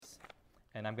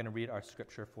and I'm going to read our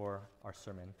scripture for our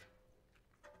sermon.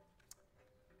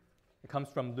 It comes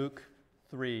from Luke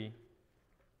 3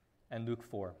 and Luke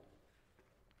 4.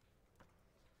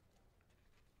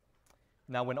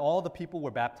 Now, when all the people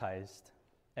were baptized,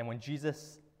 and when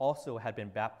Jesus also had been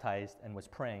baptized and was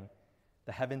praying,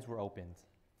 the heavens were opened.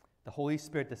 The Holy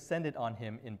Spirit descended on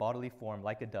him in bodily form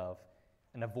like a dove,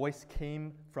 and a voice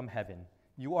came from heaven,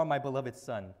 "You are my beloved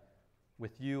Son.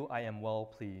 With you I am well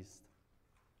pleased."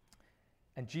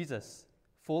 And Jesus,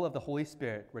 full of the Holy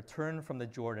Spirit, returned from the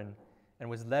Jordan and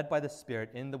was led by the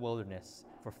Spirit in the wilderness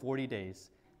for 40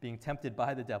 days, being tempted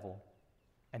by the devil.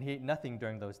 And he ate nothing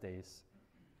during those days.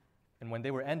 And when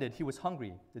they were ended, he was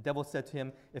hungry. The devil said to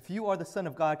him, "If you are the Son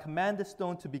of God, command this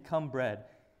stone to become bread."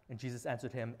 And Jesus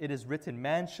answered him, "It is written,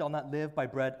 man shall not live by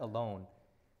bread alone."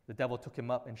 The devil took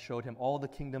him up and showed him all the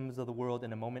kingdoms of the world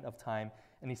in a moment of time.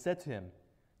 And he said to him,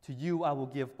 "To you I will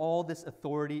give all this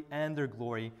authority and their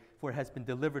glory, for it has been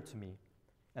delivered to me,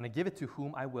 and I give it to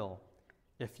whom I will.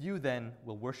 If you then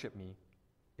will worship me,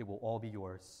 it will all be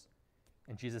yours."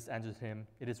 And Jesus answered him,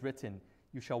 "It is written,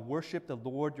 you shall worship the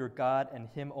Lord your God, and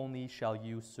him only shall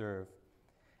you serve."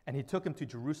 And he took him to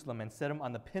Jerusalem and set him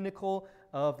on the pinnacle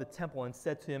of the temple and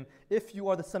said to him, "If you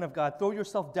are the Son of God, throw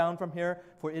yourself down from here,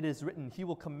 for it is written, he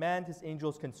will command his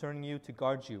angels concerning you to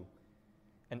guard you.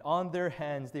 And on their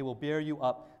hands they will bear you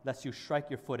up, lest you strike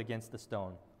your foot against the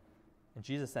stone." And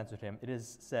Jesus answered him, "It is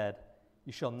said,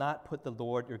 you shall not put the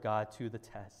Lord your God to the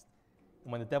test."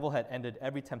 And when the devil had ended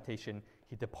every temptation,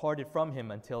 he departed from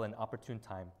him until an opportune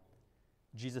time.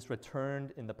 Jesus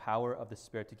returned in the power of the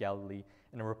Spirit to Galilee,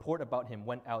 and a report about him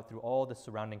went out through all the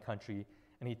surrounding country,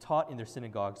 and he taught in their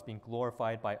synagogues, being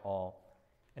glorified by all.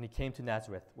 And he came to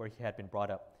Nazareth, where he had been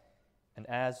brought up. And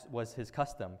as was his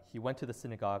custom, he went to the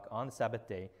synagogue on the Sabbath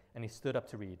day, and he stood up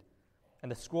to read. And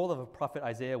the scroll of the prophet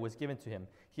Isaiah was given to him.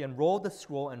 He unrolled the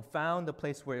scroll and found the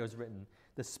place where it was written,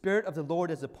 "The Spirit of the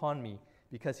Lord is upon me,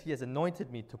 because he has anointed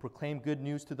me to proclaim good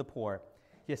news to the poor.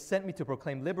 He has sent me to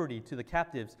proclaim liberty to the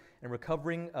captives and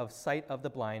recovering of sight of the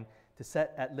blind, to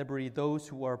set at liberty those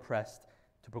who are oppressed,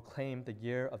 to proclaim the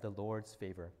year of the Lord's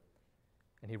favor."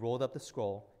 And he rolled up the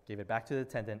scroll, gave it back to the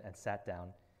attendant, and sat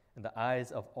down. And the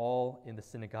eyes of all in the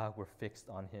synagogue were fixed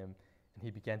on him. And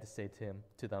he began to say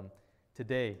to them,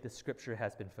 "Today this scripture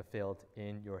has been fulfilled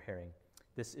in your hearing."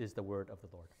 This is the word of the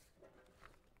Lord.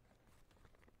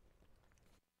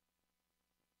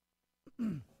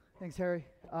 Thanks, Harry.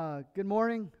 Good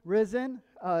morning, Risen.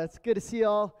 It's good to see you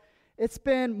all. It's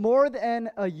been more than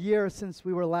a year since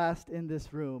we were last in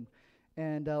this room.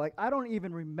 And I don't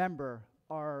even remember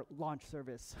our launch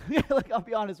service. I'll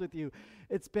be honest with you.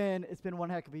 It's been one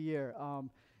heck of a year.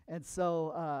 And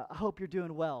so I hope you're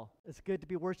doing well. It's good to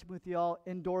be worshiping with you all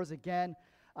indoors again.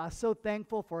 So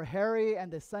thankful for Harry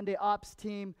and the Sunday Ops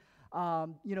team,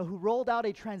 who rolled out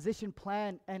a transition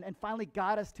plan and finally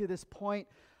got us to this point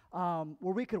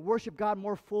where we could worship God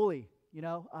more fully,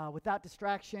 without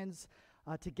distractions,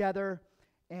 together.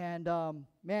 And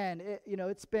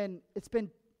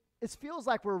it feels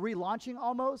like we're relaunching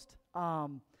almost.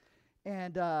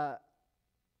 And God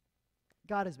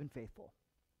has been faithful,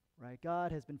 right?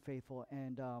 God has been faithful,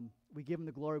 and we give him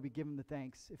the glory, we give him the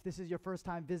thanks. If this is your first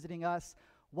time visiting us,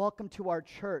 welcome to our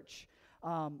church.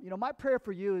 My prayer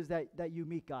for you is that you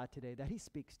meet God today, that he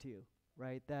speaks to you,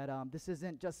 right? That this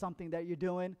isn't just something that you're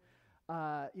doing,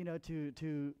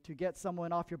 to get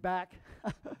someone off your back,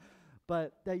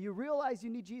 but that you realize you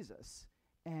need Jesus,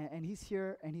 and he's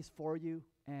here, and he's for you,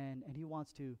 and he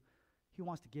wants to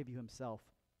give you himself.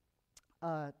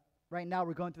 Right now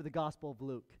we're going through the Gospel of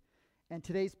Luke, and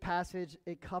today's passage,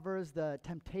 it covers the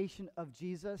temptation of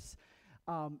Jesus.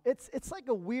 It's like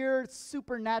a weird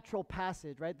supernatural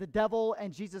passage, right? The devil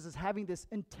and Jesus is having this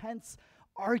intense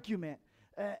argument,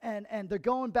 and they're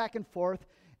going back and forth,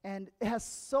 and it has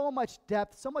so much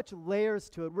depth, so much layers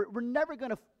to it. We're not going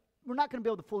to be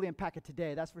able to fully unpack it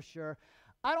today, that's for sure.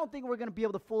 I don't think we're going to be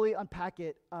able to fully unpack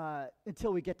it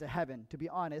until we get to heaven, to be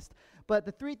honest. But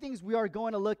the three things we are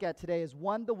going to look at today is,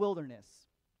 1, the wilderness.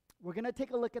 We're going to take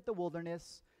a look at the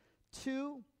wilderness.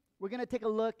 2, we're going to take a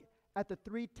look at the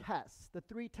 3 tests, the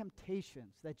 3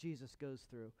 temptations that Jesus goes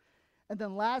through. And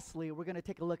then lastly, we're going to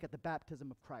take a look at the baptism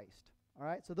of Christ. All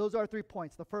right, so those are 3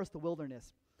 points. The first, the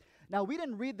wilderness. Now, we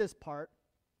didn't read this part,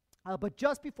 but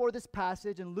just before this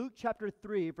passage in Luke chapter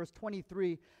 3, verse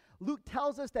 23, Luke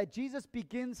tells us that Jesus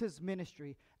begins his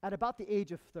ministry at about the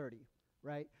age of 30,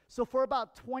 right? So for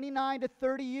about 29 to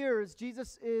 30 years,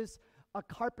 Jesus is a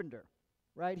carpenter,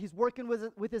 right? He's working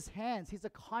with his hands. He's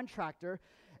a contractor.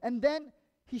 And then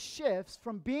he shifts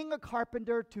from being a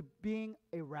carpenter to being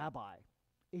a rabbi,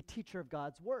 a teacher of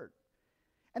God's word.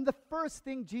 And the first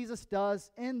thing Jesus does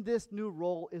in this new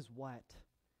role is what?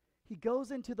 He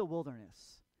goes into the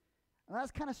wilderness. And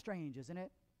that's kind of strange, isn't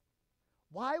it?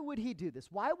 Why would he do this?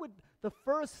 Why would the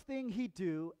first thing he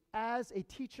do as a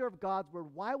teacher of God's word,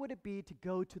 why would it be to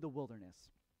go to the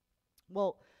wilderness?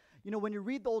 Well, when you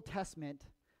read the Old Testament,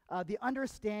 the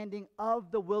understanding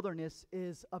of the wilderness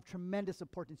is of tremendous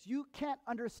importance. You can't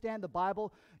understand the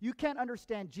Bible. You can't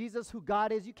understand Jesus, who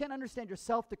God is. You can't understand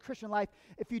yourself, the Christian life,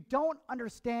 if you don't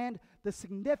understand the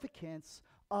significance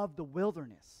of the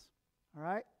wilderness. All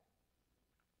right?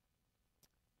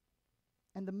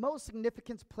 And the most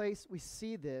significant place we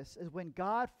see this is when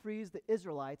God frees the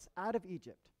Israelites out of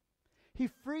Egypt. He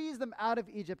frees them out of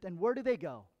Egypt, and where do they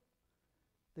go?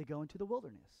 They go into the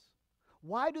wilderness.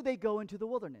 Why do they go into the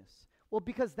wilderness? Well,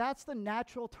 because that's the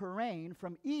natural terrain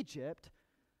from Egypt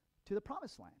to the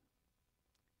Promised Land.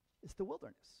 It's the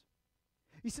wilderness.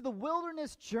 You see, the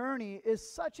wilderness journey is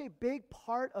such a big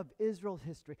part of Israel's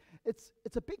history. It's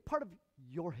a big part of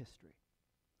your history.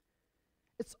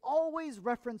 It's always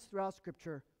referenced throughout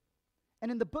Scripture. And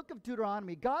in the book of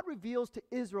Deuteronomy, God reveals to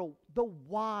Israel the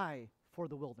why for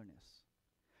the wilderness.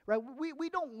 Right? We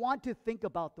don't want to think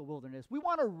about the wilderness. We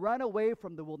want to run away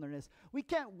from the wilderness. We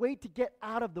can't wait to get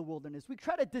out of the wilderness. We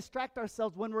try to distract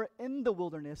ourselves when we're in the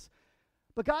wilderness.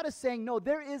 But God is saying, no,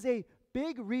 there is a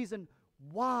big reason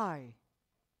why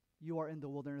you are in the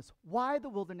wilderness, why the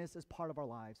wilderness is part of our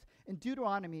lives. In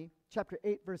Deuteronomy chapter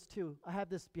 8, verse 2, I have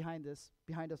this behind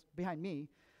me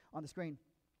on the screen.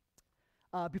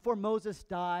 Before Moses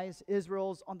dies,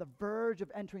 Israel's on the verge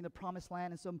of entering the Promised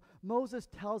Land. And so Moses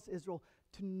tells Israel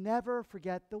to never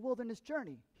forget the wilderness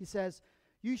journey. He says,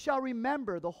 "You shall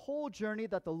remember the whole journey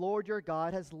that the Lord your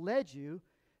God has led you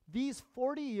these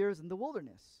 40 years in the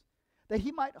wilderness, that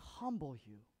he might humble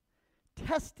you,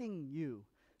 testing you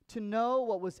to know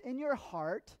what was in your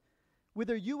heart,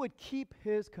 whether you would keep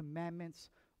his commandments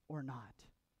or not."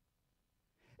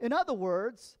 In other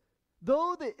words,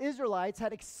 though the Israelites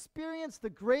had experienced the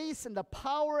grace and the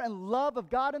power and love of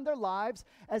God in their lives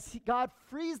as God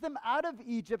frees them out of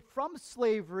Egypt from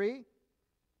slavery,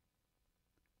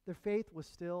 their faith was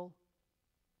still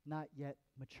not yet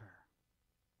mature.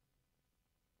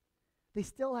 They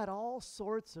still had all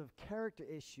sorts of character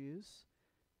issues.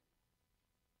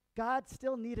 God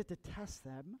still needed to test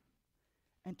them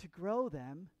and to grow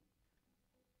them.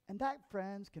 And that,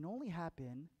 friends, can only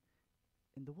happen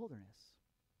in the wilderness.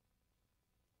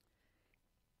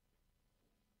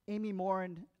 Amy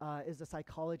Morin is a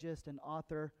psychologist and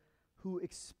author who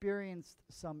experienced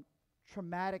some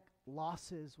traumatic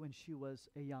losses when she was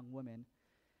a young woman.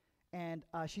 And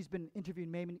she's been interviewed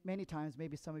many times.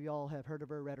 Maybe some of y'all have heard of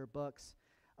her, read her books.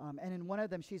 And in one of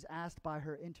them, she's asked by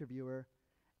her interviewer,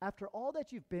 "After all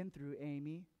that you've been through,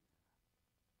 Amy,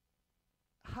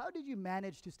 how did you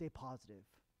manage to stay positive?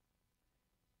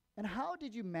 And how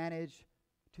did you manage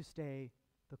to stay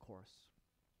the course?"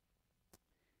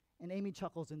 And Amy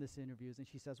chuckles in this interview, and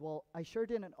she says, "Well, I sure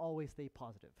didn't always stay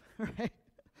positive," right?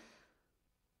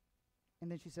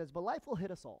 And then she says, "But life will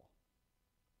hit us all.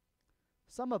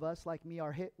 Some of us, like me,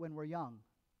 are hit when we're young.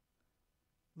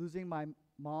 Losing my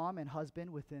mom and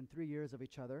husband within 3 years of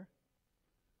each other,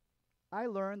 I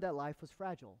learned that life was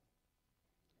fragile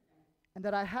and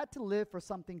that I had to live for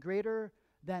something greater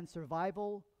than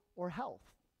survival or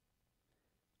health.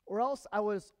 Or else I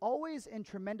was always in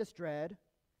tremendous dread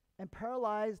and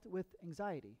paralyzed with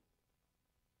anxiety.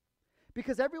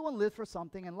 Because everyone lives for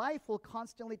something, and life will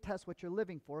constantly test what you're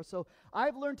living for. So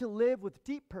I've learned to live with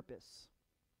deep purpose.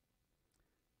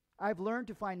 I've learned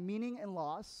to find meaning in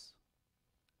loss,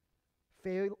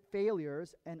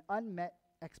 failures, and unmet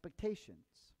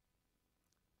expectations.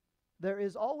 There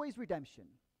is always redemption.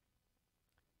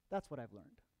 That's what I've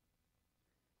learned.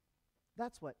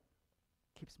 That's what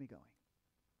keeps me going."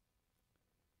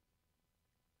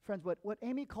 Friends, what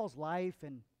Amy calls life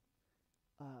and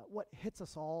what hits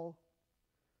us all,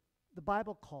 the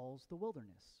Bible calls the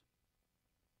wilderness.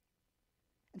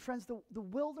 And friends, the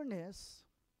wilderness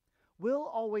will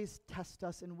always test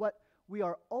us in what we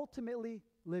are ultimately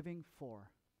living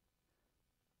for.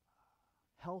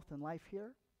 Health and life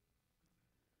here,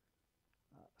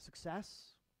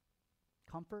 success,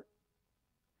 comfort.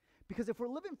 Because if we're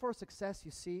living for success,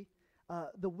 you see,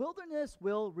 the wilderness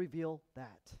will reveal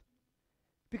that.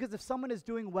 Because if someone is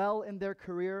doing well in their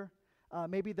career,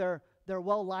 maybe they're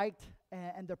well liked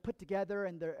and they're put together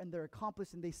and they're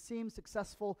accomplished and they seem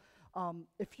successful.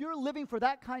 If you're living for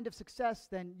that kind of success,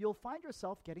 then you'll find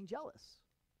yourself getting jealous.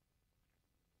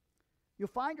 You'll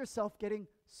find yourself getting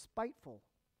spiteful.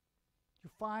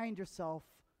 You'll find yourself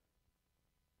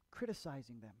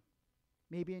criticizing them,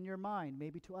 maybe in your mind,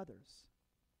 maybe to others.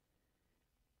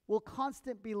 we'll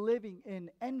constantly be living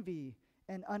in envy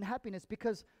and unhappiness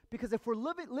because if we're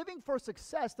living for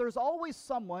success, there's always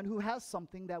someone who has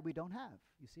something that we don't have,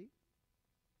 you see?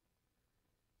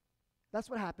 That's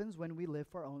what happens when we live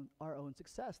for our own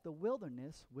success. The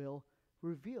wilderness will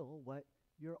reveal what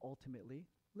you're ultimately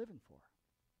living for.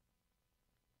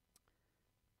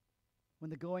 When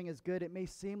the going is good, it may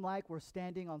seem like we're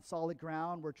standing on solid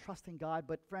ground, we're trusting God,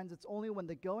 but friends, it's only when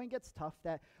the going gets tough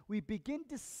that we begin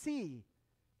to see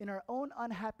in our own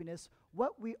unhappiness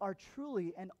what we are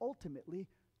truly and ultimately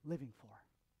living for.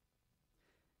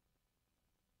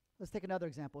 Let's take another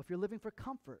example. If you're living for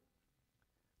comfort,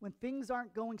 when things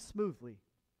aren't going smoothly,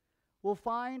 we'll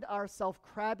find ourselves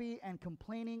crabby and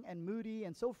complaining and moody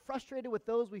and so frustrated with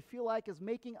those we feel like is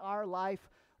making our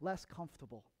life less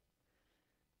comfortable.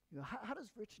 You know, how does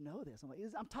Rich know this? I'm like,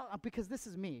 I'm talking because this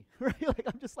is me, right? Like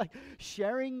I'm just like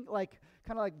sharing, like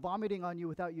kind of like vomiting on you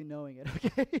without you knowing it,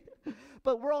 okay?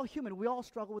 But we're all human. We all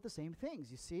struggle with the same things,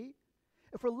 you see?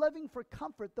 If we're living for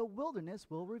comfort, the wilderness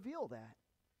will reveal that.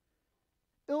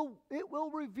 It will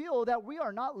reveal that we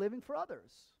are not living for others.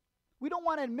 We don't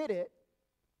want to admit it,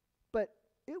 but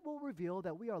it will reveal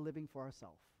that we are living for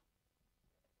ourselves.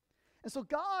 And so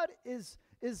God is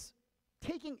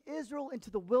taking Israel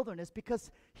into the wilderness because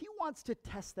he wants to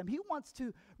test them. He wants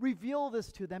to reveal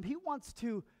this to them. He wants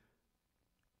to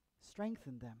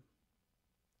strengthen them.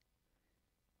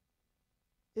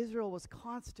 Israel was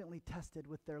constantly tested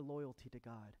with their loyalty to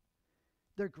God,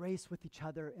 their grace with each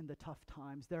other in the tough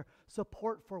times, their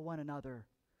support for one another,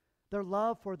 their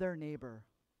love for their neighbor.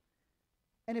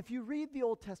 And if you read the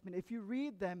Old Testament, if you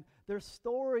read them, their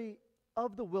story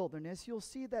of the wilderness, you'll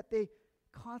see that they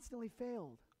constantly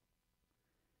failed.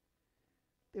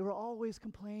 They were always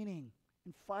complaining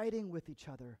and fighting with each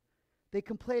other. They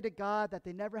complained to God that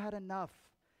they never had enough,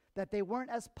 that they weren't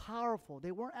as powerful,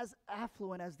 they weren't as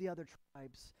affluent as the other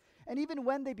tribes. And even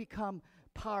when they become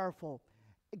powerful,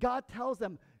 God tells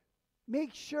them,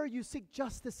 make sure you seek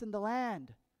justice in the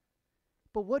land.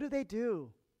 But what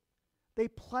do? They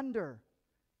plunder.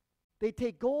 They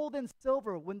take gold and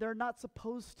silver when they're not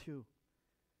supposed to.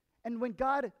 And when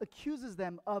God accuses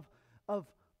them of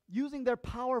using their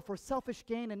power for selfish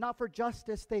gain and not for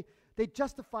justice, they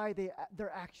justify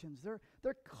their actions.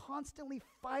 They're constantly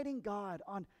fighting God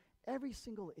on every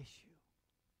single issue.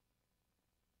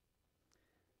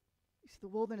 You see, the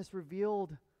wilderness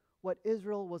revealed what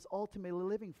Israel was ultimately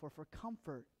living for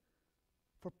comfort,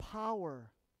 for power,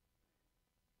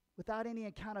 without any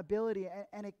accountability,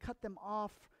 and it cut them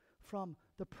off from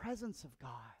the presence of God,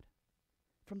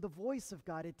 from the voice of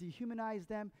God. It dehumanized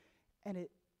them, and it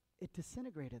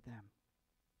disintegrated them.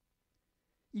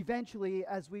 Eventually,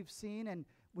 as we've seen, and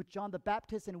with John the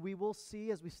Baptist, and we will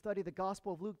see as we study the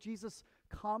Gospel of Luke, Jesus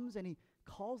comes and he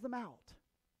calls them out.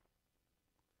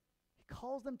 He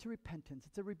calls them to repentance.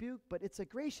 It's a rebuke, but it's a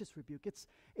gracious rebuke. It's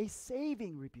a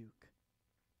saving rebuke.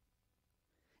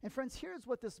 And friends, here's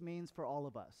what this means for all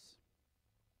of us.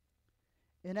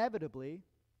 Inevitably,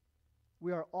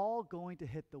 we are all going to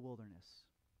hit the wilderness.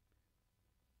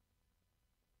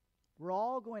 We're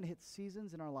all going to hit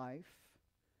seasons in our life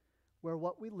where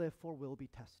what we live for will be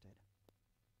tested.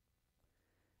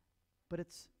 But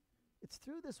it's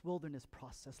through this wilderness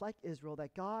process, like Israel,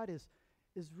 that God is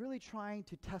really trying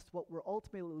to test what we're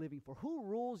ultimately living for. Who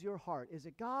rules your heart? Is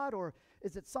it God, or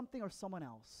is it something or someone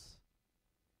else?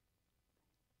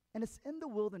 And it's in the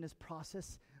wilderness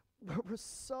process where we're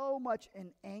so much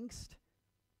in angst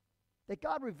that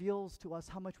God reveals to us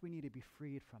how much we need to be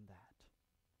freed from that.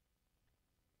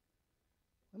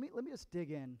 Let me just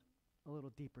dig in a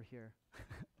little deeper here.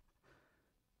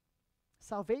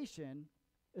 Salvation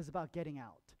is about getting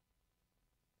out.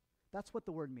 That's what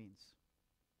the word means.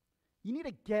 You need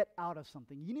to get out of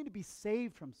something. You need to be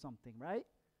saved from something, right?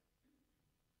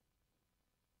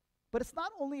 But it's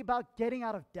not only about getting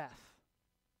out of death.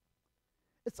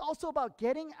 It's also about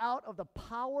getting out of the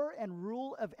power and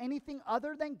rule of anything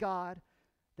other than God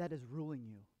that is ruling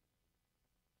you.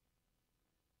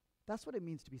 That's what it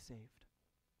means to be saved.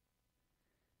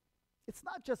 It's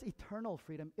not just eternal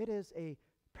freedom, it is a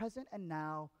present and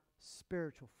now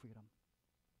spiritual freedom.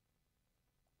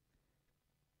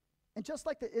 And just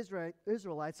like the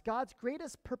Israelites, God's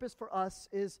greatest purpose for us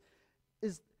is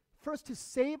first to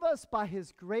save us by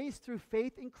his grace through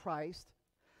faith in Christ,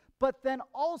 but then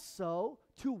also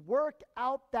to work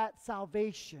out that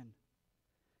salvation,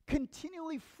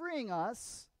 continually freeing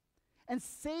us and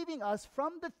saving us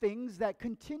from the things that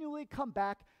continually come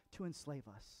back to enslave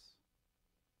us.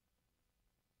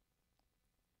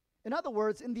 In other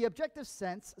words, in the objective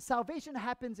sense, salvation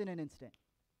happens in an instant.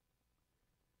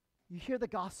 You hear the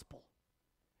gospel.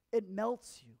 It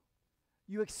melts you.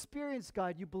 You experience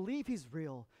God. You believe He's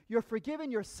real. You're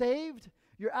forgiven. You're saved.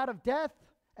 You're out of death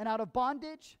and out of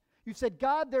bondage. You've said,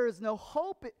 God, there is no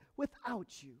hope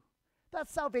without you.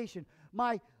 That's salvation.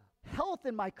 My health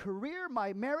and my career,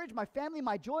 my marriage, my family,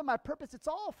 my joy, my purpose, it's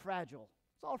all fragile.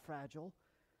 It's all fragile.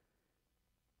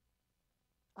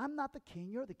 I'm not the king.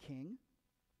 You're the king.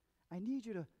 I need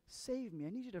you to save me. I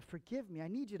need you to forgive me. I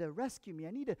need you to rescue me.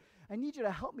 I need you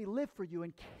to help me live for you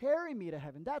and carry me to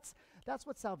heaven. That's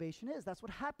what salvation is. That's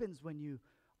what happens when you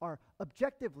are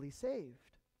objectively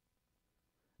saved.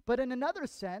 But in another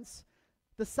sense,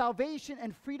 the salvation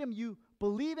and freedom you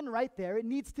believe in right there, it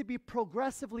needs to be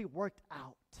progressively worked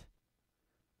out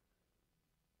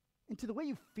into the way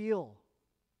you feel,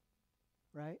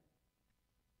 right?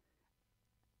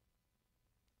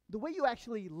 The way you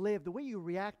actually live, the way you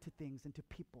react to things and to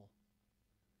people.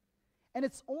 And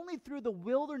it's only through the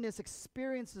wilderness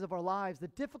experiences of our lives, the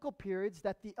difficult periods,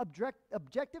 that the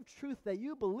objective truth that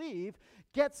you believe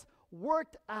gets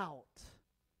worked out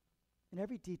in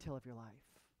every detail of your life.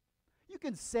 You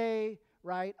can say,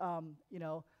 right,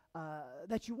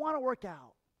 that you want to work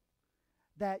out,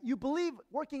 that you believe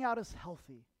working out is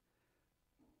healthy.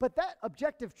 But that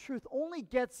objective truth only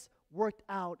gets worked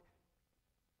out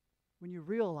when you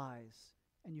realize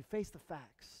and you face the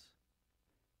facts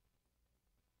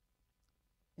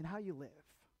in how you live.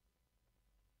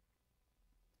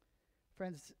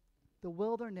 Friends, the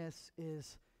wilderness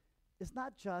is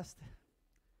not just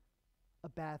a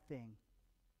bad thing.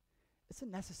 It's a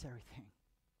necessary thing.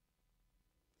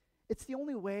 It's the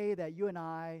only way that you and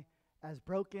I, as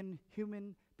broken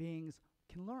human beings,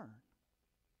 can learn.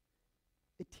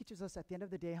 It teaches us at the end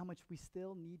of the day how much we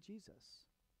still need Jesus.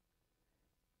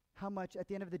 How much at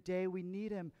the end of the day we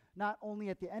need Him, not only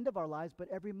at the end of our lives, but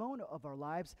every moment of our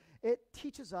lives. It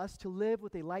teaches us to live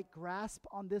with a light grasp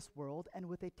on this world and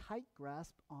with a tight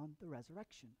grasp on the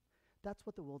resurrection. That's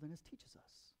what the wilderness teaches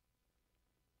us.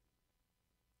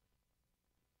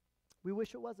 We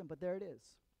wish it wasn't, but there it is.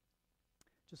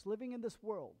 Just living in this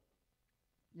world,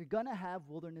 you're going to have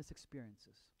wilderness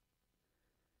experiences.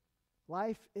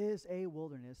 Life is a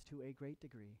wilderness to a great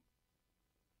degree.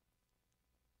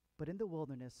 But in the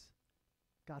wilderness,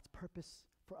 God's purpose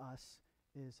for us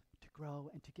is to grow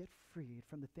and to get freed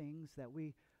from the things that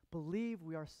we believe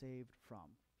we are saved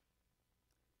from.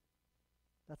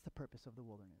 That's the purpose of the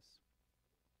wilderness.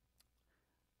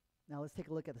 Now let's take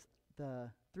a look at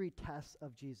the three tests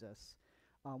of Jesus.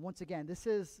 Once again, this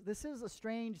is a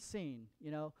strange scene. You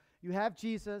know, you have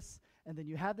Jesus, and then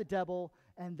you have the devil,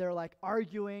 and they're like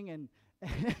arguing, and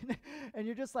and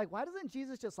you're just like, why doesn't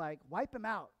Jesus just like wipe him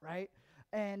out, right?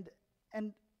 And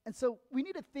so we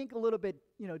need to think a little bit,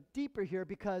 deeper here,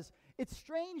 because it's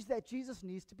strange that Jesus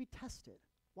needs to be tested.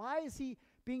 Why is he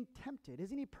being tempted?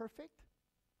 Isn't he perfect?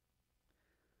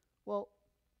 Well,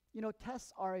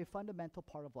 tests are a fundamental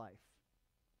part of life.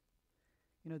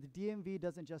 The DMV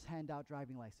doesn't just hand out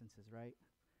driving licenses, right?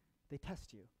 They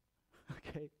test you,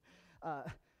 okay?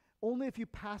 Only if you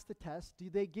pass the test do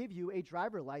they give you a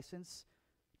driver license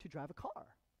to drive a car.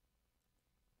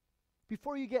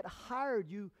 Before you get hired,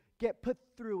 you get put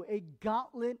through a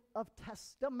gauntlet of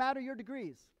tests. Don't matter your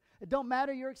degrees. It don't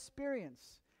matter your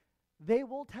experience. They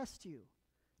will test you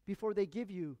before they give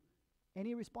you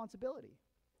any responsibility.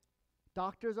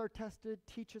 Doctors are tested,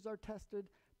 teachers are tested,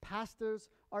 pastors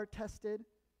are tested.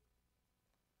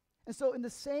 And so in the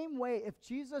same way, if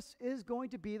Jesus is going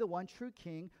to be the one true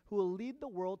king who will lead the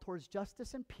world towards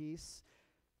justice and peace,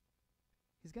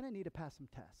 he's going to need to pass some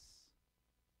tests.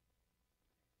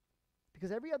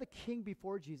 Because every other king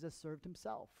before Jesus served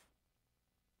himself.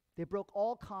 They broke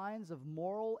all kinds of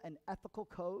moral and ethical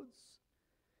codes.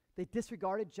 They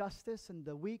disregarded justice and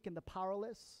the weak and the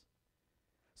powerless.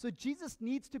 So Jesus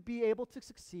needs to be able to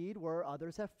succeed where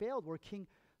others have failed, where King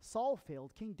Saul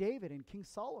failed, King David and King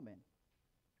Solomon.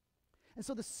 And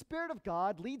so the Spirit of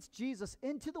God leads Jesus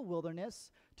into the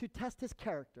wilderness to test his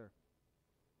character.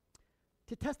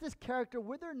 To test his character,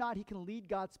 whether or not he can lead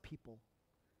God's people.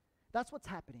 That's what's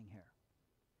happening here.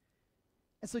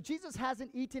 And so Jesus hasn't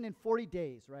eaten in 40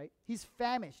 days, right? He's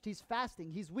famished, he's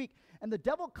fasting, he's weak. And the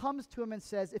devil comes to him and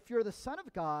says, if you're the Son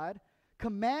of God,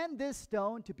 command this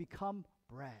stone to become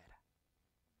bread.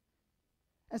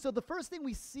 And so the first thing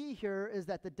we see here is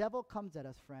that the devil comes at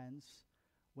us, friends,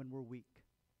 when we're weak.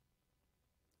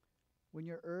 When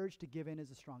your urge to give in is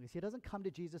the strongest. He doesn't come to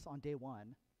Jesus on day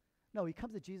 1. No, he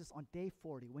comes to Jesus on day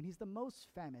 40, when he's the most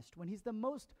famished, when he's the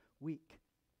most weak.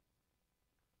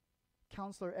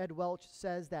 Counselor Ed Welch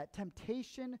says that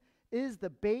temptation is the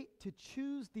bait to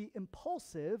choose the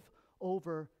impulsive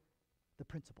over the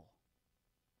principle,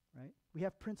 right? We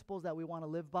have principles that we want to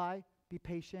live by, be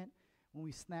patient. when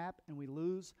we snap and we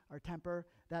lose our temper,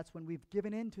 that's when we've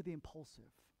given in to the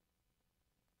impulsive.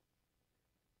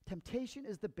 Temptation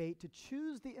is the bait to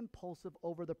choose the impulsive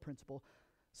over the principle.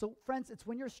 So, friends, it's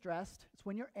when you're stressed, it's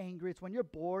when you're angry, it's when you're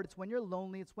bored, it's when you're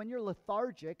lonely, it's when you're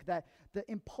lethargic that the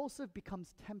impulsive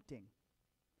becomes tempting.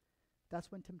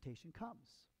 That's when temptation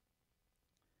comes.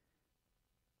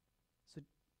 So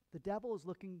the devil is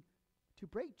looking to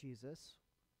break Jesus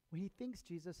when he thinks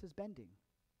Jesus is bending,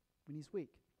 when he's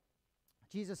weak.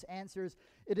 Jesus answers,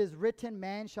 "It is written,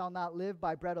 man shall not live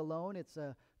by bread alone." It's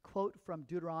a quote from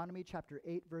Deuteronomy chapter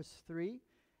 8, verse 3.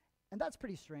 And that's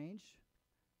pretty strange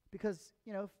because,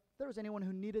 if there was anyone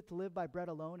who needed to live by bread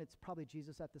alone, it's probably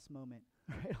Jesus at this moment.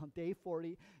 Right? On day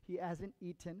 40, he hasn't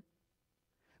eaten.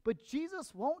 But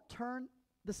Jesus won't turn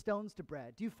the stones to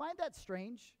bread. Do you find that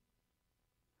strange?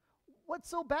 What's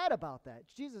so bad about that?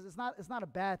 Jesus, it's not a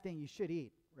bad thing you should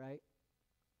eat, right?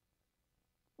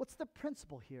 What's the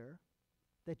principle here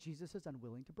that Jesus is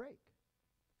unwilling to break?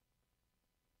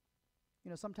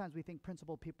 Sometimes we think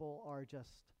principled people are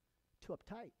just too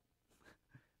uptight.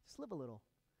 Just live a little.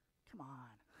 Come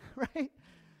on, right?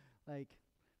 Like,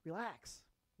 relax.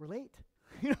 Relate.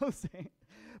 You know what I'm saying?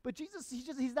 But Jesus,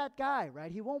 he's that guy,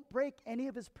 right? He won't break any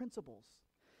of his principles.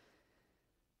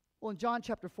 Well, in John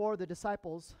chapter 4, the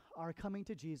disciples are coming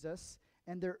to Jesus,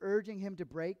 and they're urging him to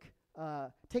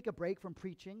take a break from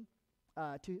preaching,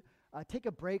 to take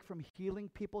a break from healing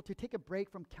people, to take a break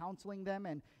from counseling them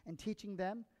and teaching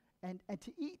them, and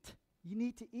to eat. You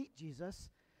need to eat, Jesus.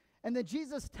 And then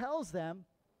Jesus tells them,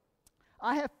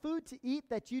 "I have food to eat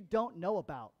that you don't know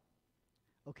about."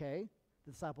 Okay,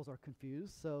 the disciples are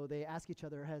confused, so they ask each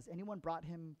other, "Has anyone brought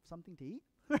him something to eat?"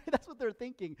 That's what they're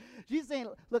thinking. Jesus saying,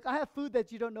 "Look, I have food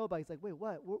that you don't know about." He's like, "Wait,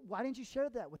 what? Why didn't you share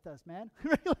that with us, man?"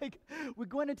 Like, we're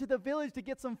going into the village to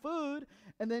get some food,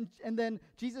 and then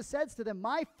Jesus says to them,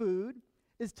 "My food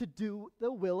is to do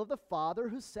the will of the Father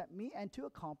who sent me and to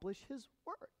accomplish his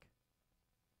work."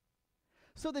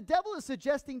 So the devil is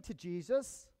suggesting to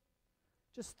Jesus,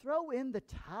 just throw in the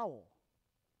towel,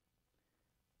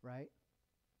 right?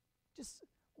 Just,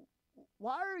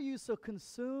 why are you so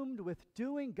consumed with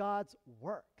doing God's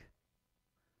work?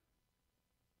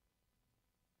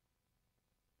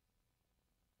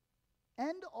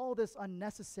 End all this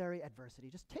unnecessary adversity.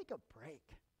 Just take a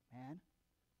break, man.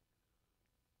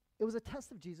 It was a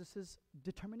test of Jesus'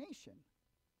 determination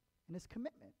and his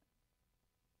commitment.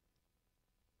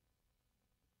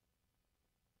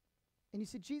 And you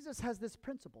see, Jesus has this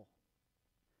principle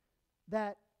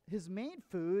that his main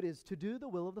food is to do the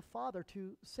will of the Father,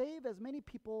 to save as many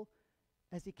people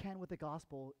as he can with the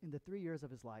gospel in the 3 years of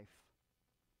his life.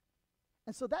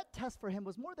 And so that test for him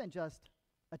was more than just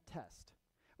a test,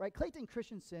 right? Clayton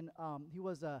Christensen, he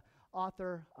was an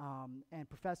author and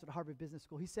professor at Harvard Business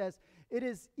School. He says, "It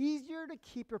is easier to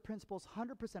keep your principles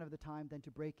 100% of the time than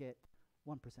to break it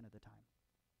 1% of the time,"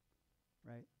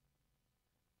 right?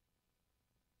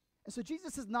 And so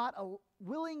Jesus is not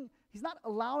he's not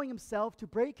allowing himself to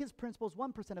break his principles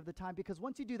 1% of the time, because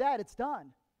once you do that, it's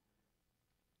done.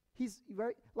 He's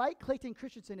very, like Clayton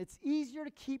Christensen, it's easier to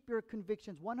keep your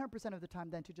convictions 100% of the time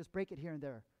than to just break it here and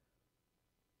there.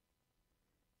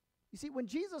 You see, when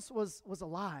Jesus was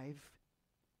alive,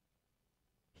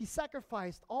 he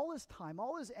sacrificed all his time,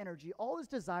 all his energy, all his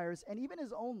desires, and even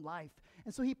his own life.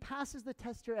 And so he passes the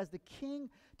test here as the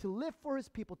king to live for his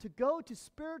people, to go to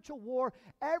spiritual war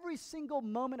every single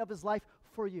moment of his life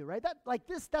for you, right?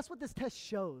 That's what this test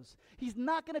shows. He's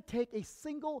not going to take a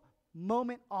single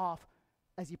moment off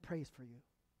as he prays for you.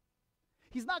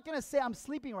 He's not going to say, "I'm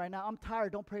sleeping right now, I'm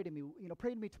tired, don't pray to me,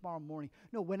 pray to me tomorrow morning."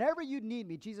 No, whenever you need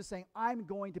me, Jesus is saying, "I'm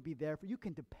going to be there for you. You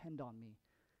can depend on me."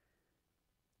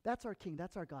 That's our King.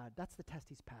 That's our God. That's the test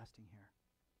he's passing here.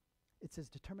 It's his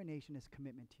determination, his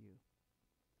commitment to you.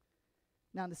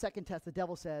 Now, in the second test, the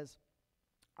devil says,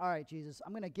 "All right, Jesus,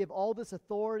 I'm going to give all this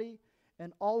authority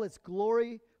and all its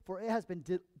glory, for it has been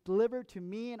delivered to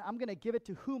me, and I'm going to give it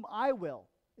to whom I will.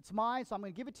 It's mine, so I'm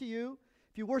going to give it to you.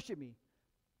 If you worship me,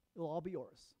 it'll all be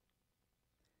yours."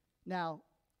 Now,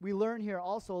 we learn here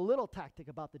also a little tactic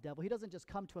about the devil. He doesn't just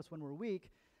come to us when we're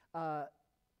weak.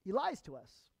 He lies to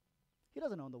us. He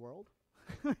doesn't own the world.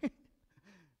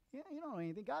 You don't own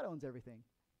anything. God owns everything.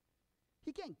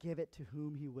 He can't give it to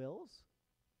whom he wills.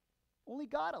 Only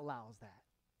God allows that.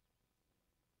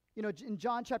 In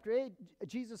John chapter 8,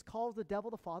 Jesus calls the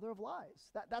devil the father of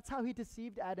lies. That's how he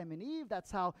deceived Adam and Eve.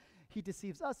 That's how he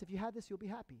deceives us. If you have this, you'll be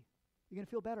happy. You're going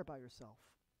to feel better about yourself.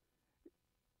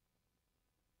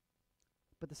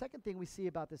 But the second thing we see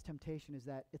about this temptation is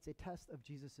that it's a test of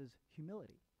Jesus'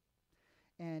 humility.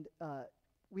 And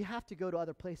we have to go to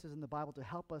other places in the Bible to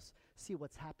help us see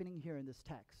what's happening here in this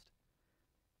text.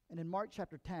 And in Mark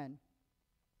chapter 10,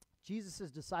 Jesus'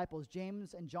 disciples,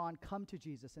 James and John, come to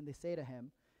Jesus and they say to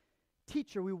him,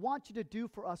 "Teacher, we want you to do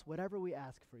for us whatever we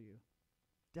ask for you."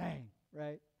 Dang,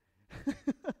 right?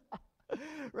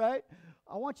 Right?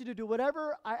 I want you to do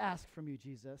whatever I ask from you,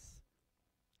 Jesus.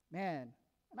 Man,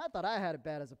 and I thought I had it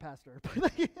bad as a pastor.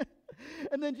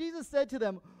 And then Jesus said to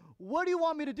them, "What do you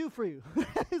want me to do for you?"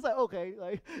 He's like, "Okay,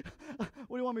 like, what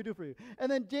do you want me to do for you?" And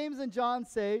then James and John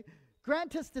say,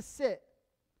 "Grant us to sit,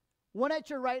 one at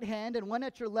your right hand and one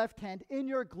at your left hand in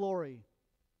your glory."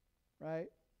 Right?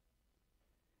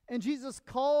 And Jesus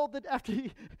called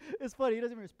it's funny, he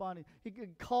doesn't even respond. He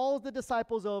calls the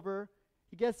disciples over.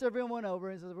 He gets everyone over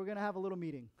and says, "We're going to have a little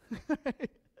meeting."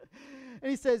 And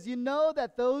he says, "You know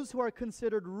that those who are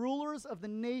considered rulers of the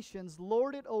nations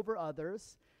lord it over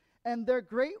others, and their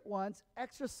great ones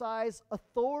exercise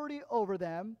authority over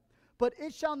them, but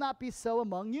it shall not be so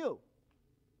among you.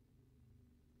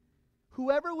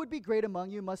 Whoever would be great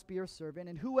among you must be your servant,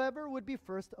 and whoever would be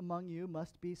first among you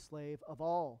must be slave of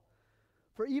all.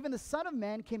 For even the Son of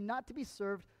Man came not to be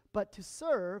served, but to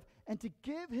serve, and to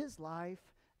give his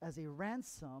life as a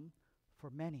ransom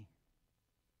for many."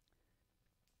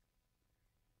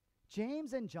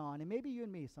 James and John, and maybe you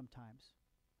and me sometimes,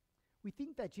 we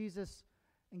think that Jesus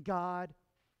and God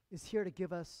is here to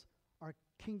give us our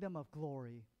kingdom of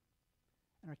glory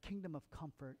and our kingdom of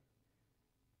comfort.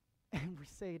 And we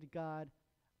say to God,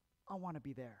 "I want to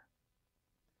be there.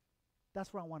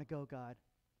 That's where I want to go, God.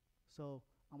 So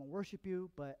I'm going to worship you,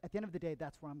 but at the end of the day,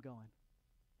 that's where I'm going."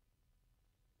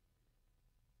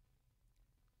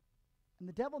 And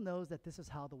the devil knows that this is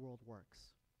how the world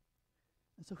works.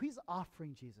 And so he's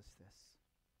offering Jesus this.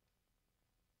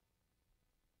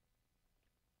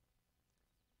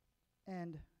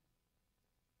 And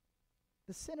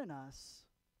the sin in us,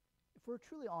 if we're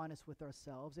truly honest with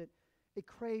ourselves, it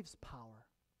craves power,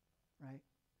 right?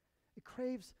 It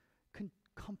craves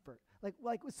comfort.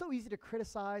 Like it's so easy to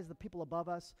criticize the people above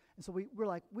us, and so we're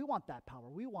like, we want that power.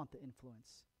 We want the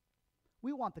influence.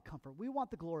 We want the comfort. We want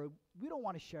the glory. We don't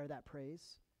want to share that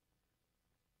praise.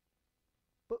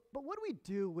 But what do we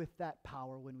do with that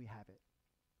power when we have it?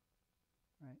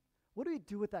 Right? What do we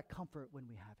do with that comfort when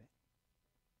we have it?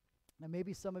 Now,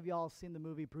 maybe some of y'all have seen the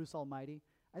movie Bruce Almighty.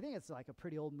 I think it's like a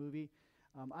pretty old movie.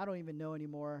 I don't even know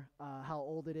anymore how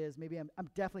old it is. Maybe I'm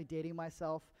definitely dating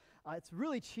myself. It's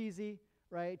really cheesy,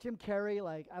 right? Jim Carrey,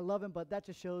 like, I love him, but that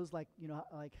just shows,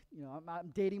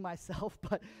 I'm dating myself.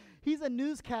 But he's a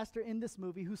newscaster in this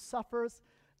movie who suffers,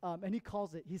 and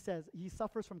he says he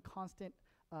suffers from constant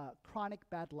chronic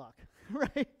bad luck,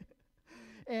 right?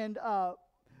 And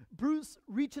Bruce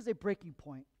reaches a breaking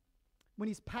point when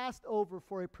he's passed over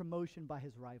for a promotion by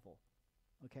his rival,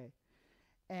 okay?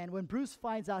 And when Bruce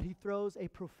finds out, he throws a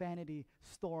profanity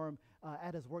storm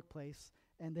at his workplace,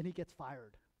 and then he gets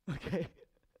fired, okay?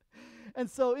 And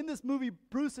so in this movie,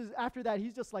 Bruce is, after that,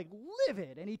 he's just like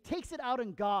livid, and he takes it out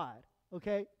on God,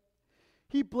 okay?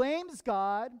 He blames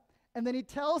God, and then he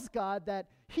tells God that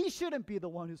he shouldn't be the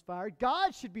one who's fired.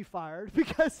 God should be fired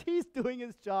because he's doing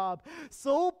his job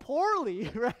so poorly,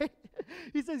 right?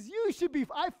 He says,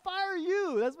 I fire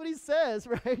you. That's what he says,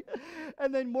 right?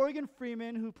 And then Morgan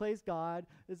Freeman, who plays God,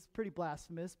 is pretty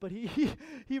blasphemous, but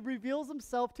he reveals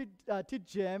himself to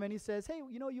Jim, and he says, "Hey,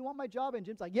 you want my job?" And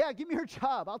Jim's like, "Yeah, give me your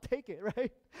job. I'll take it,"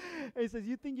 right? And he says,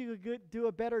 "You think you could do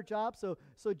a better job?" So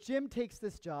Jim takes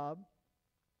this job.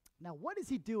 Now, what does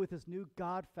he do with his new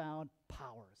God-found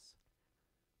powers?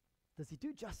 Does he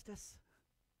do justice?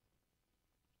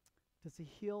 Does he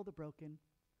heal the broken?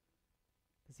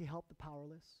 Does he help the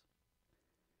powerless?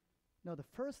 No, the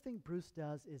first thing Bruce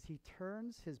does is he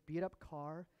turns his beat-up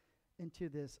car into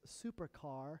this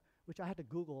supercar, which I had to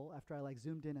Google after I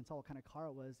zoomed in and saw what kind of car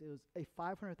it was. It was a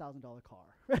 $500,000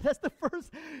 car. Right? That's the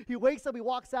first. He wakes up, he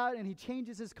walks out, and he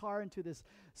changes his car into this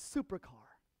supercar.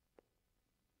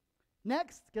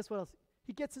 Next, guess what else?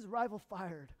 He gets his rival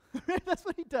fired. That's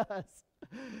what he does.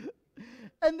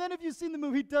 And then if you've seen the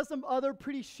movie, he does some other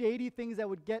pretty shady things that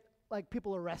would get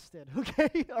people arrested.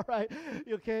 Okay? All right.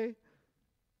 You okay?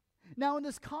 Now in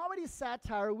this comedy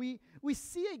satire, we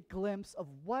see a glimpse of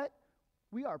what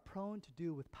we are prone to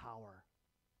do with power.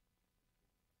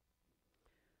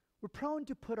 We're prone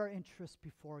to put our interests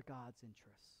before God's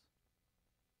interests.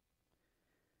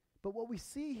 But what we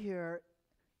see here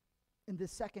in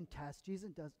this second test,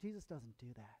 Jesus doesn't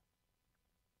do that.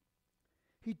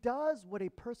 He does what a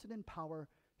person in power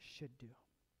should do.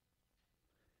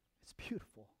 It's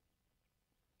beautiful.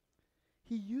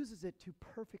 He uses it to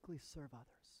perfectly serve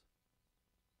others.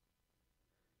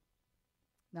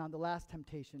 Now, in the last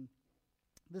temptation,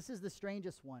 this is the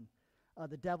strangest one.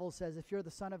 The devil says, "If you're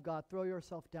the Son of God, throw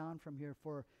yourself down from here,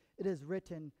 for it is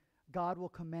written, God will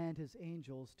command his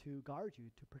angels to guard you,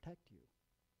 to protect you.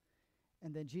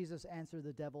 And then Jesus answered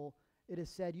the devil, it is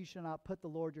said, you shall not put the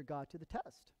Lord your God to the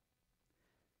test.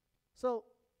 So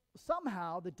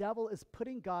somehow the devil is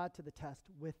putting God to the test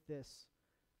with this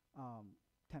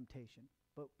temptation.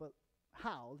 But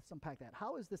how? Let's unpack that.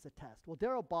 How is this a test? Well,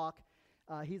 Darrell Bach,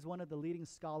 he's one of the leading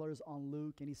scholars on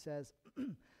Luke, and he says,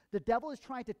 the devil is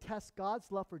trying to test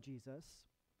God's love for Jesus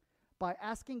by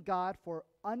asking God for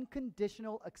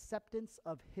unconditional acceptance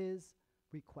of his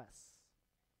requests.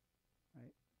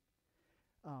 Right?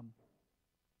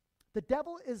 The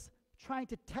devil is trying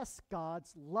to test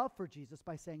God's love for Jesus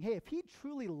by saying, hey, if he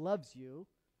truly loves you,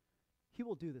 he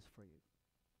will do this for you.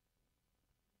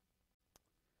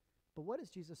 But what does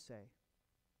Jesus say?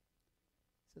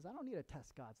 He says, I don't need to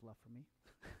test God's love for me.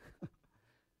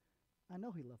 I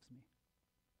know he loves me.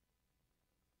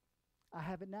 I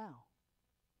have it now.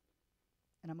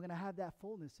 And I'm going to have that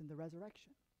fullness in the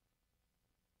resurrection.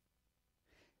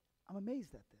 I'm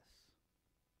amazed at this.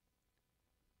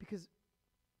 Because,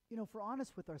 you know, if we're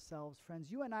honest with ourselves,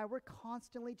 friends, you and I, we're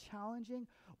constantly challenging,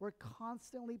 we're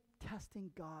constantly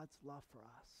testing God's love for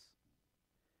us.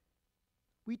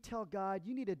 We tell God,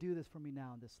 you need to do this for me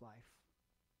now in this life.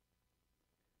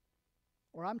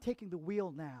 Or I'm taking the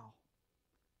wheel now.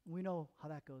 We know how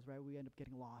that goes, right? We end up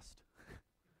getting lost.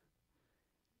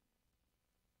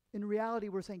 In reality,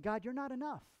 we're saying, God, you're not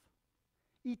enough.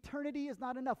 Eternity is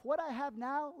not enough. What I have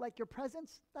now, like your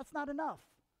presence, that's not enough.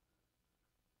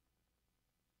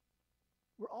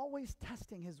 We're always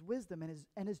testing his wisdom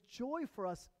and his joy for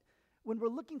us when we're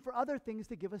looking for other things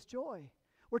to give us joy.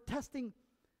 We're testing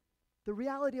the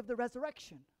reality of the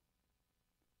resurrection.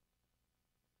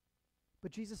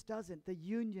 But Jesus doesn't. The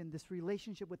union, this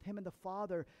relationship with him and the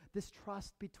Father, this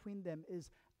trust between them is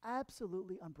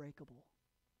absolutely unbreakable.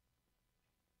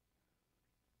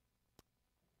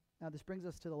 Now, this brings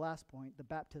us to the last point, the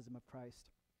baptism of Christ.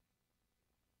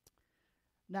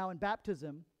 Now, in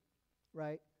baptism,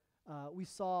 right, we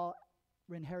saw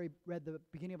when Harry read the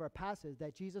beginning of our passage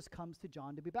that Jesus comes to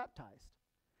John to be baptized.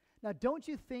 Now, don't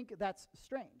you think that's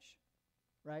strange,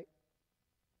 right?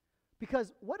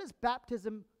 Because what does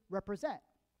baptism represent?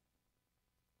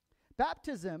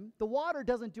 Baptism, the water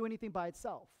doesn't do anything by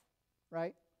itself,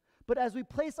 right? But as we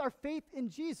place our faith in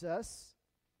Jesus,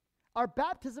 our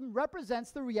baptism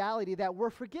represents the reality that we're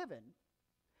forgiven,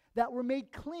 that we're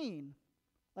made clean,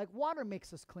 like water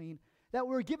makes us clean, that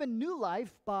we're given new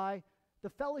life by the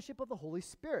fellowship of the Holy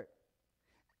Spirit.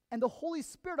 And the Holy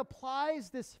Spirit applies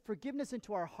this forgiveness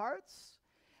into our hearts,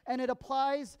 and it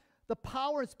applies the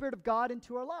power and Spirit of God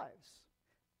into our lives.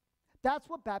 That's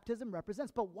what baptism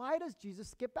represents. But why does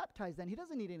Jesus get baptized then? He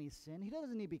doesn't need any sin. He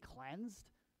doesn't need to be cleansed.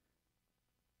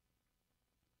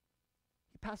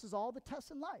 He passes all the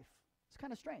tests in life. It's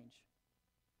kind of strange.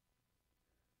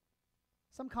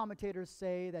 Some commentators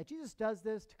say that Jesus does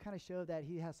this to kind of show that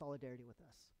he has solidarity with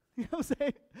us. You know what I'm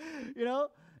saying? You know?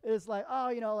 It's like, oh,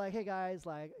 you know, like, hey guys,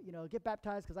 like, you know, get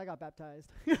baptized because I got baptized.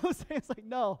 You know what I'm saying? It's like,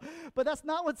 no. But that's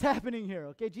not what's happening here,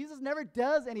 okay? Jesus never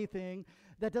does anything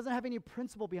that doesn't have any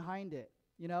principle behind it,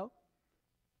 you know?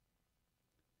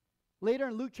 Later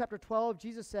in Luke chapter 12,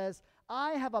 Jesus says,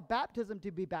 I have a baptism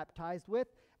to be baptized with,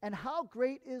 and how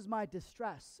great is my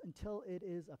distress until it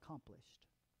is accomplished.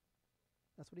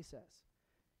 That's what he says.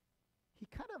 He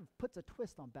kind of puts a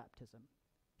twist on baptism.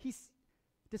 He's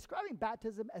describing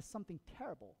baptism as something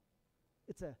terrible.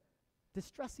 It's a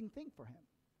distressing thing for him.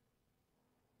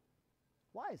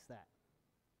 Why is that?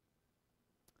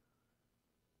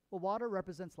 Well, water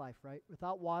represents life, right?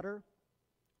 Without water,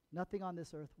 nothing on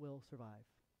this earth will survive.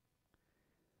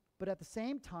 But at the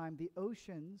same time, the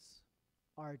oceans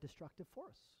are a destructive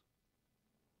force.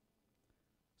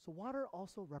 So water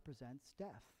also represents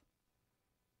death.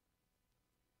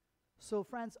 So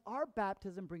friends, our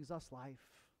baptism brings us life.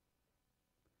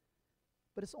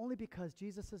 But it's only because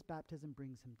Jesus' baptism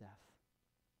brings him death.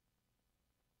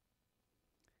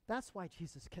 That's why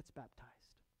Jesus gets baptized.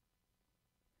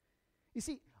 You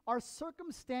see, our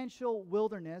circumstantial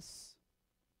wilderness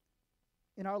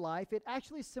in our life, it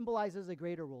actually symbolizes a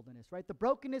greater wilderness, right? The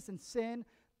brokenness and sin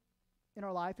in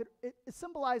our life, it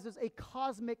symbolizes a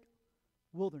cosmic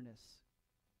wilderness.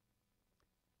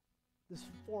 This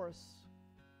force,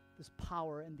 this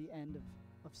power in the end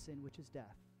of sin, which is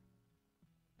death.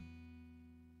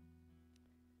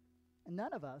 And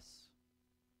none of us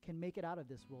can make it out of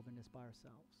this wilderness by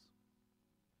ourselves.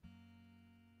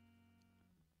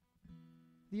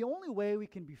 The only way we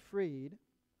can be freed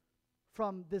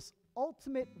from this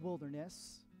ultimate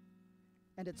wilderness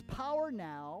and its power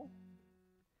now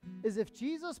is if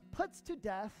Jesus puts to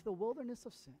death the wilderness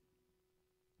of sin.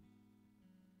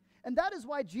 And that is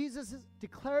why Jesus'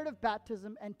 declarative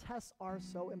baptism and tests are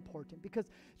so important. Because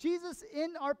Jesus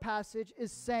in our passage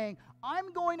is saying,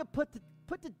 I'm going to put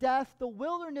to death the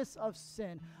wilderness of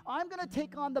sin. I'm going to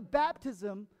take on the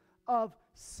baptism of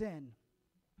sin.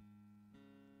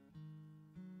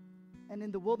 And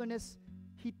in the wilderness,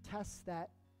 he tests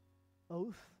that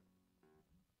oath.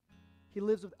 He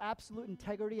lives with absolute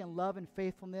integrity and love and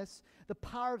faithfulness. The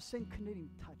power of sin couldn't even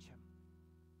touch him.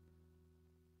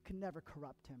 Could never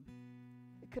corrupt him.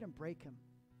 It couldn't break him.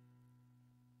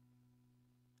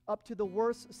 Up to the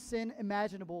worst sin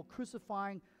imaginable,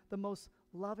 crucifying the most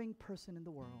loving person in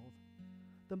the world,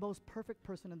 the most perfect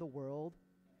person in the world.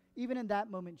 Even in that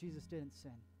moment, Jesus didn't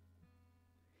sin.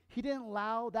 He didn't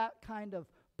allow that kind of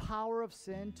power of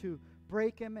sin to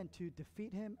break him and to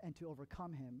defeat him and to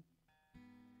overcome him.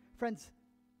 Friends,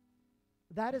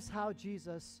 that is how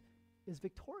Jesus is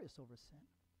victorious over sin.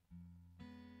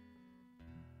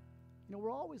 You know,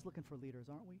 we're always looking for leaders,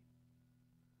 aren't we?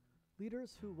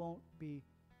 Leaders who won't be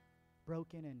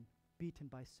broken and beaten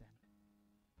by sin.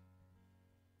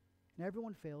 And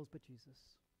everyone fails but Jesus.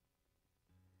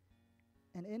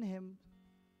 And in him,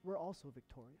 we're also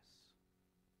victorious.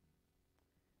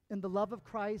 In the love of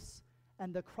Christ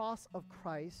and the cross of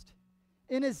Christ,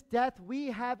 in his death, we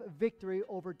have victory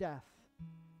over death.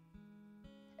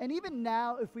 And even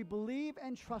now, if we believe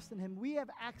and trust in him, we have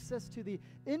access to the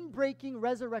inbreaking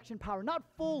resurrection power. Not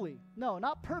fully, no,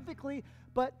 not perfectly,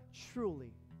 but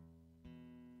truly.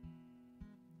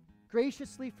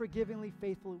 Graciously, forgivingly,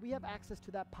 faithfully, we have access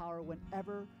to that power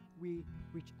whenever we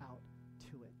reach out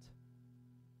to it.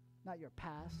 Not your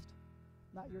past,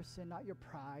 not your sin, not your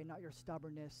pride, not your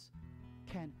stubbornness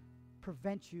can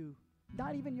prevent you,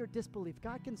 not even your disbelief.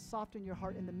 God can soften your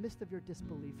heart in the midst of your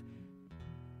disbelief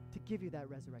to give you that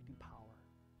resurrecting power.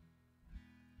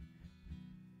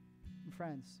 And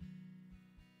friends,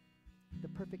 the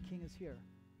perfect King is here.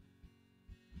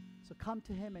 So come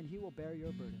to him and he will bear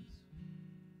your burdens.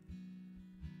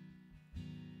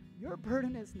 Your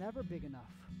burden is never big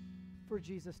enough for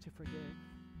Jesus to forgive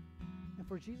and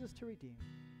for Jesus to redeem.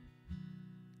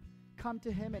 Come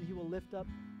to him and he will lift up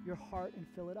your heart and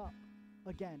fill it up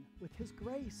again with his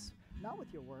grace, not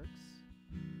with your works.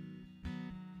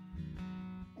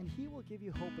 And he will give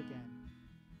you hope again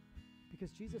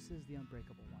because Jesus is the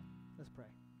unbreakable one. Let's pray.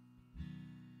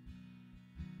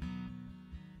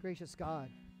 Gracious God,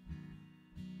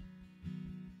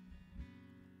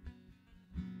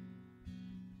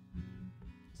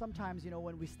 sometimes, you know,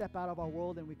 when we step out of our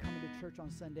world and we come into church on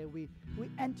Sunday, we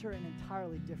enter an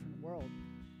entirely different world.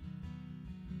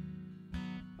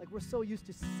 Like we're so used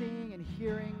to seeing and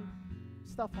hearing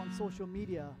stuff on social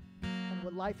media and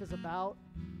what life is about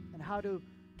and how to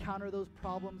counter those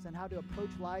problems and how to approach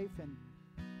life. And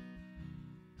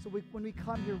so when we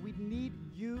come here, we need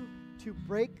you to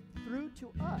break through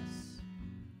to us,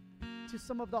 to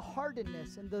some of the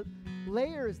hardness and the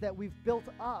layers that we've built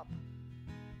up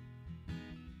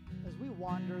as we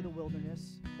wander the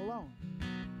wilderness alone.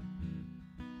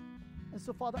 And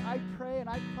so, Father, I pray and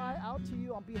I cry out to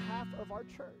you on behalf of our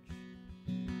church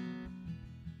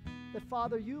that,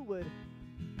 Father, you would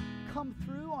come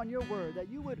through on your word, that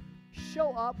you would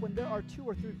show up when there are 2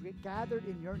 or 3 gathered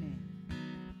in your name.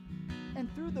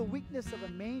 And through the weakness of a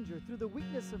manger, through the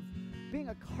weakness of being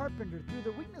a carpenter, through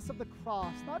the weakness of the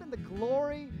cross, not in the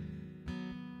glory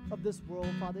of this world,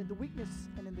 Father, in the weakness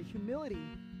and in the humility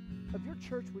of your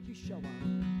church, would you show up?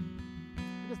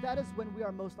 Because that is when we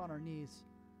are most on our knees,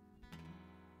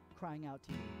 crying out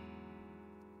to you.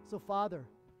 So, Father,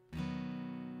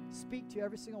 speak to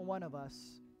every single one of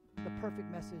us the perfect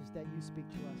message that you speak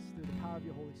to us through the power of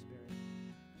your Holy Spirit.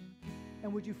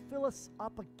 And would you fill us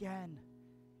up again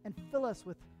and fill us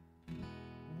with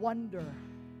wonder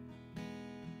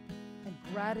and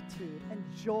gratitude and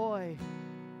joy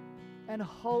and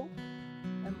hope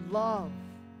and love.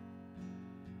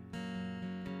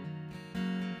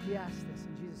 We ask this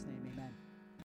in Jesus' name.